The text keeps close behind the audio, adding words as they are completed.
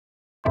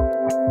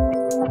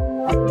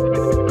Hi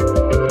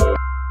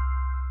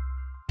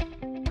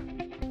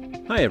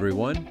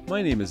everyone,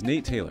 my name is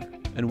Nate Taylor,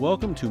 and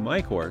welcome to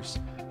my course,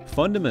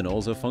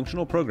 Fundamentals of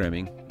Functional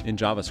Programming in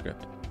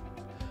JavaScript.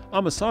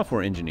 I'm a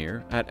software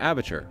engineer at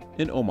Aperture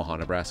in Omaha,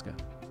 Nebraska.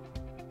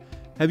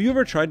 Have you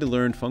ever tried to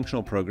learn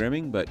functional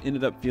programming but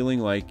ended up feeling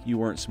like you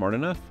weren't smart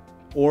enough?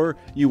 Or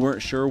you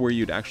weren't sure where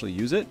you'd actually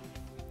use it?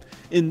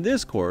 In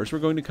this course, we're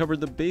going to cover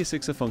the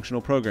basics of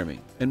functional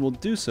programming, and we'll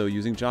do so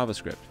using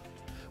JavaScript.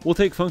 We'll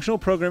take functional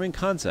programming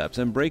concepts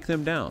and break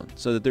them down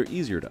so that they're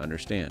easier to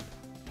understand.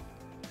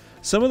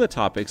 Some of the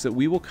topics that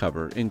we will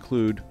cover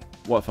include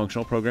what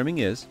functional programming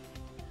is,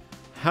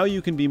 how you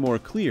can be more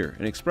clear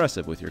and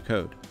expressive with your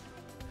code,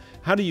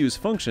 how to use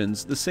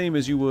functions the same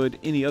as you would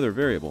any other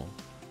variable,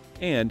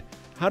 and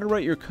how to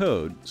write your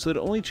code so that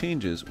it only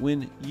changes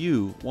when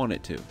you want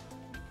it to.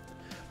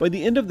 By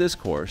the end of this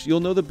course, you'll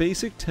know the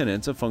basic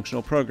tenets of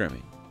functional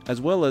programming, as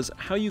well as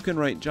how you can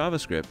write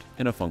JavaScript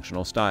in a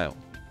functional style.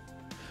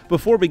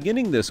 Before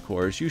beginning this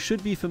course, you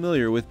should be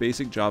familiar with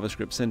basic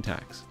JavaScript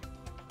syntax.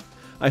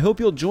 I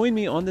hope you'll join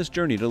me on this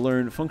journey to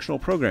learn functional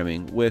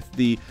programming with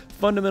the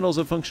Fundamentals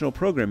of Functional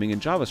Programming in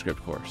JavaScript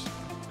course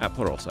at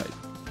Pluralsight.